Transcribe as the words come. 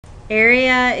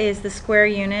Area is the square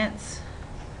units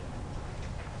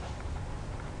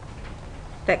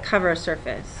that cover a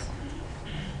surface.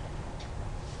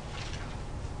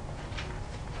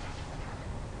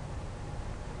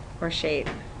 Or shape.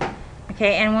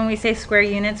 Okay, and when we say square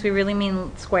units, we really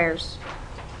mean squares.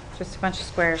 Just a bunch of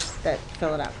squares that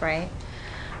fill it up, right?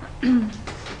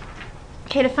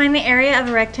 Okay, to find the area of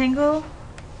a rectangle,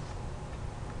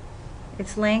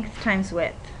 it's length times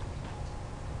width.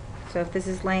 So if this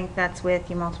is length, that's width,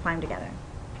 you multiply them together.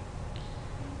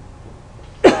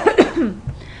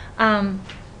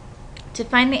 To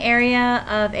find the area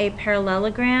of a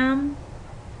parallelogram,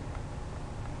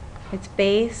 it's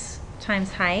base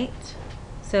times height.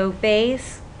 So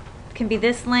base can be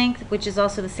this length, which is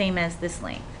also the same as this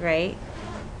length, right?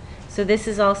 So this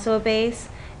is also a base.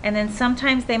 And then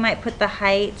sometimes they might put the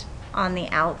height on the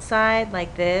outside,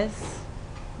 like this.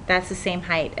 That's the same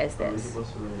height as this.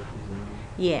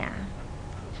 Yeah.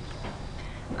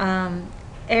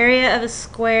 Area of a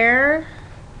square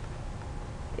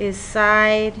is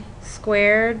side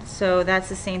squared, so that's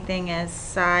the same thing as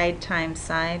side times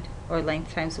side, or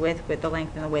length times width, with the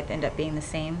length and the width end up being the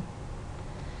same.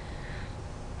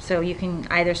 So you can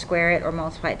either square it or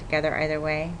multiply it together either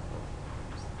way.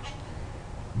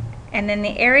 And then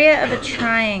the area of a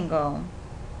triangle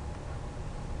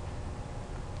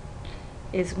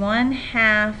is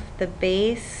 1/2 the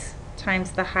base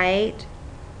times the height,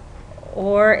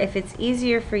 or if it's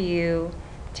easier for you,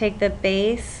 take the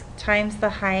base times the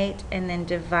height and then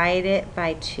divide it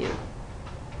by 2.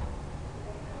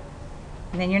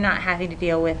 And then you're not having to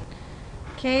deal with.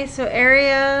 Okay, so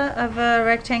area of a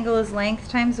rectangle is length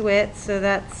times width, so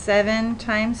that's 7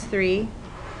 times 3.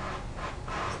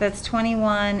 So that's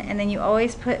 21, and then you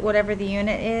always put whatever the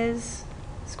unit is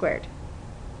squared,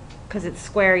 because it's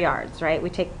square yards, right?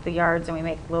 We take the yards and we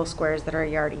make little squares that are a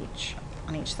yard each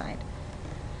on each side.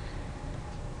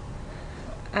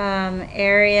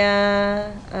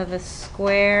 Area of a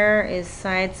square is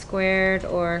side squared,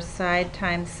 or side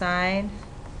times side.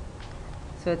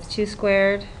 So it's 2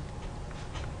 squared,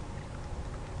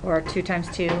 or 2 times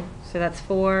 2. So that's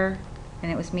 4,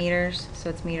 and it was meters, so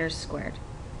it's meters squared.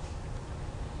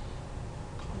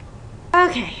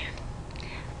 Okay,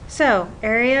 so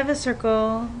area of a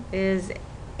circle is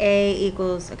A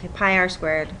equals, okay, pi r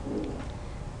squared.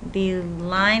 The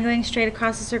line going straight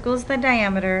across the circle is the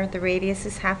diameter. The radius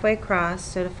is halfway across.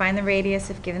 So to find the radius,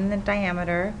 if given the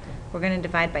diameter, we're going to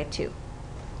divide by 2.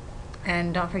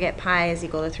 And don't forget, pi is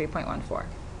equal to 3.14.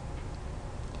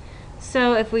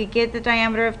 So if we get the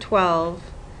diameter of 12,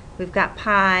 we've got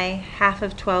pi. Half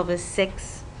of 12 is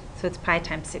 6, so it's pi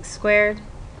times 6 squared.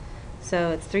 So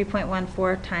it's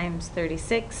 3.14 times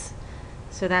 36.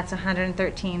 So that's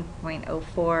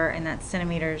 113.04, and that's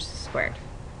centimeters squared.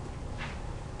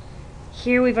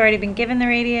 Here we've already been given the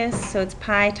radius, so it's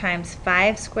pi times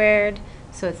 5 squared,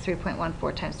 so it's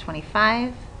 3.14 times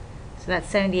 25, so that's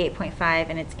 78.5,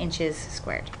 and it's inches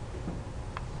squared.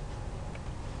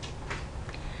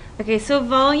 Okay, so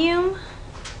volume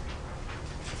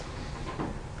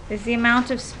is the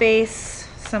amount of space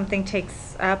something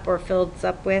takes up or fills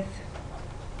up with.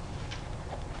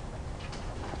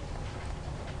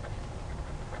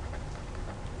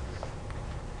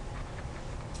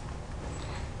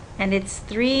 And it's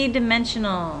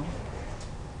 3-dimensional.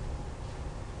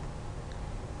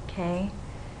 Okay.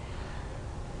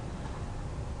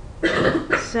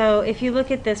 So if you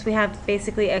look at this, we have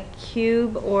basically a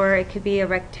cube, or it could be a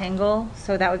rectangle.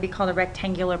 So that would be called a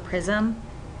rectangular prism.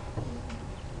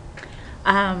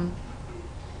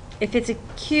 If it's a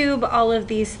cube, all of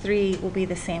these 3 will be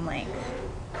the same length.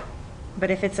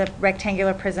 But if it's a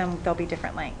rectangular prism, they'll be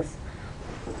different lengths.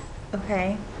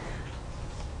 Okay.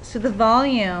 So the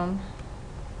volume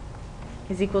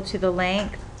is equal to the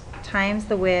length times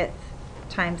the width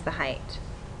times the height.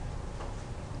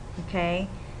 Okay?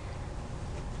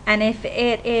 And if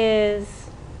it is,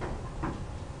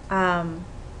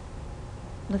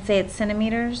 let's say it's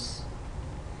centimeters,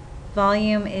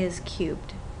 volume is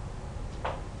cubed.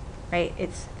 Right?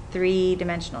 It's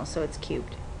 3-dimensional, so it's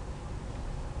cubed.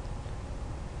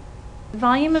 The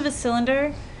volume of a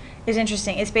cylinder is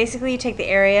interesting. It's basically you take the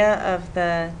area of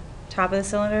the top of the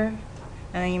cylinder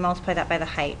and then you multiply that by the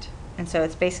height. And so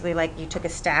it's basically like you took a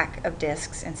stack of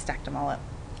discs and stacked them all up.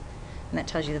 And that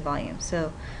tells you the volume.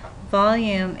 So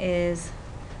volume is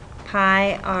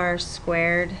pi r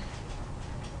squared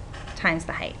times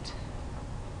the height.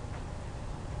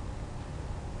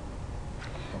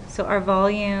 So our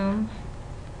volume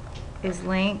is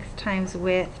length times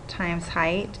width times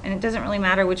height, and it doesn't really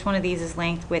matter which one of these is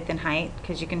length, width, and height,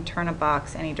 because you can turn a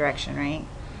box any direction, right?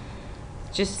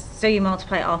 just so you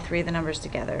multiply all three of the numbers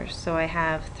together. So I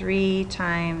have 3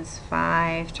 times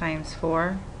 5 times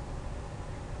 4.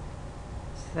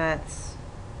 So that's,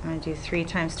 I'm going to do 3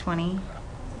 times 20.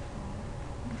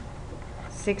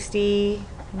 60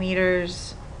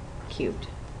 meters cubed.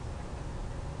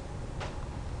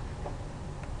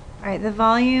 Alright, the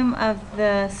volume of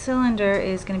the cylinder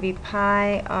is going to be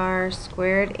pi r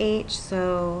squared h,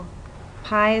 so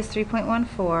pi is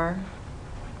 3.14.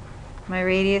 My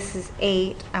radius is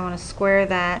 8. I want to square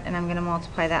that, and I'm going to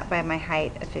multiply that by my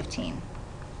height of 15.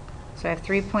 So I have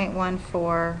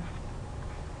 3.14.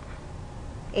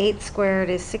 8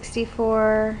 squared is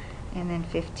 64, and then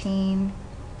 15.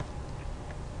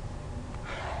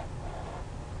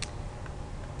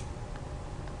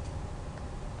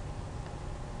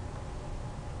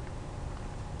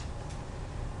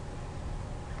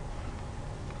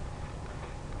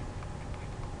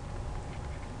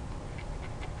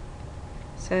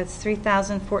 So it's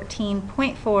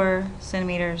 3014.4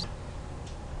 centimeters.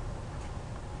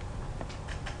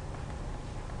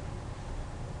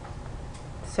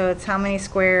 So it's how many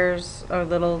squares or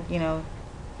little,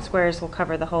 squares will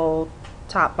cover the whole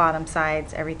top, bottom,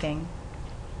 sides, everything.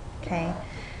 Okay.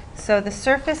 So the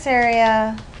surface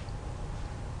area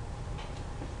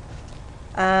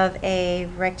of a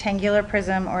rectangular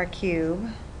prism or a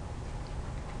cube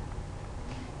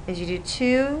is you do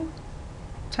 2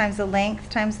 times the length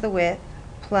times the width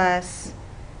plus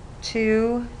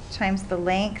 2 times the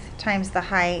length times the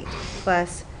height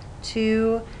plus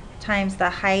 2 times the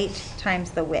height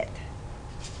times the width.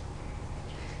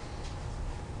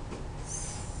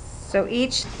 So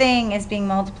each thing is being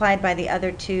multiplied by the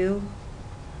other two,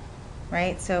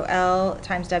 right? So L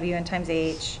times W and times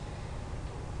H.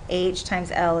 H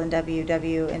times L and W.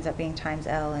 W ends up being times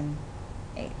L and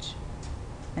H.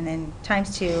 And then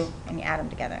times 2, and you add them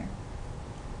together.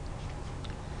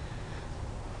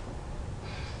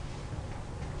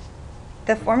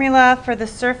 The formula for the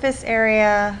surface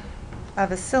area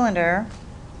of a cylinder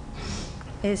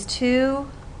is 2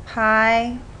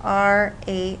 pi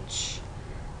RH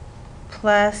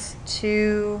plus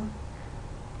 2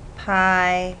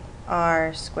 pi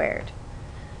r squared.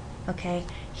 Okay,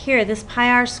 here, this pi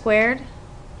r squared,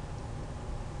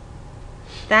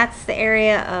 that's the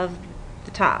area of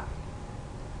the top.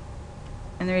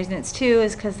 And the reason it's 2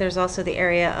 is because there's also the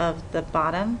area of the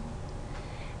bottom.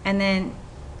 And then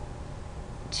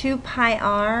 2 pi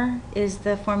r is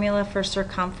the formula for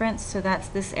circumference, so that's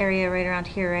this area right around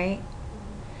here, right?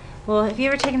 Well, have you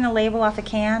ever taken the label off a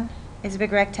can? It's a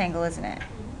big rectangle, isn't it?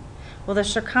 Well, the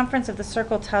circumference of the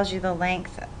circle tells you the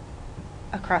length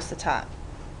across the top.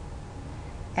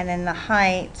 And then the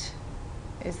height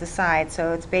is the side,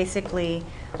 so it's basically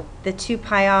the 2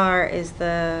 pi r is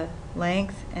the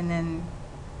length and then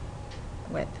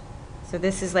width. So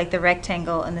this is like the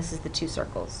rectangle and this is the 2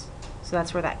 circles. So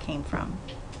that's where that came from.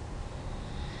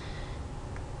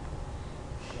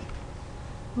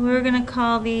 We're going to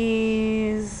call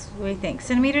these, what do you think,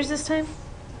 centimeters this time?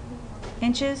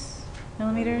 Inches?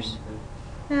 Millimeters?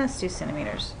 Let's do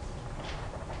centimeters.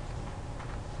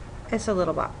 It's a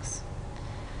little box.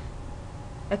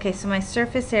 Okay, so my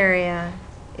surface area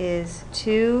is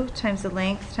 2 times the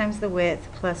length times the width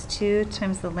plus 2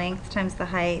 times the length times the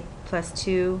height plus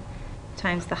 2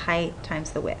 times the height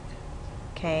times the width.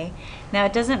 Okay, now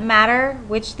it doesn't matter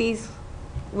which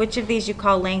of these you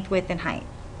call length, width, and height.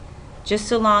 Just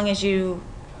so long as you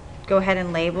go ahead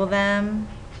and label them.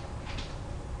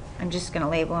 I'm just going to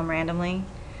label them randomly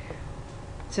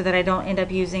so that I don't end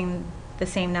up using the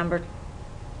same number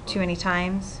too many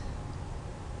times.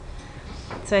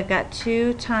 So I've got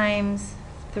 2 times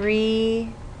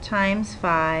 3 times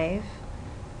 5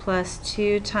 plus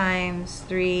 2 times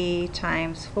 3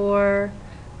 times 4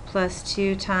 plus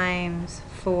 2 times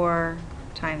 4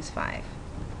 times 5.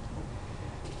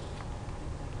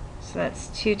 So that's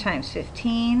 2 times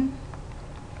 15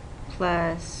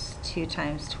 plus 2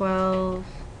 times 12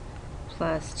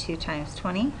 plus 2 times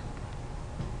 20.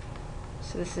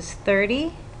 So this is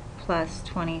 30 plus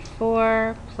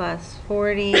 24 plus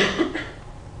 40.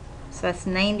 So that's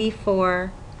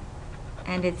 94,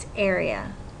 and it's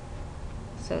area,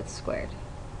 so it's squared.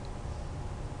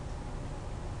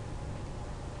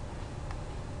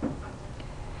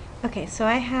 Okay, so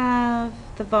I have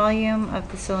the volume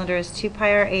of the cylinder is 2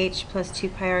 pi r h plus 2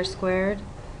 pi r squared.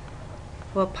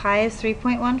 Well, pi is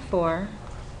 3.14.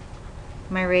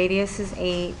 My radius is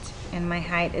 8, and my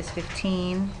height is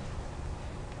 15.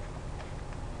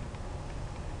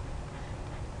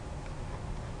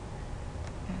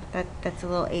 That's a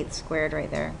little 8 squared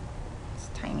right there. It's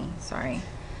tiny, sorry.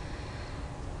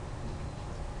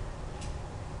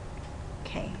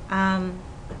 Okay.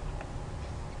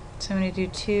 So I'm going to do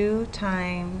 2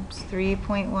 times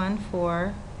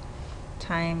 3.14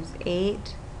 times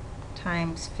 8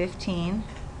 times 15.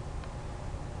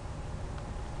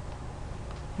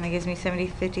 And that gives me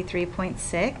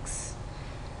 53.6.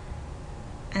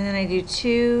 And then I do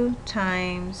 2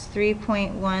 times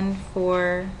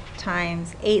 3.14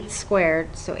 times 8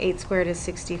 squared. So 8 squared is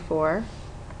 64.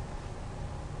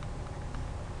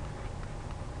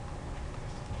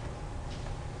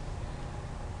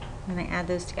 And I add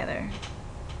those together.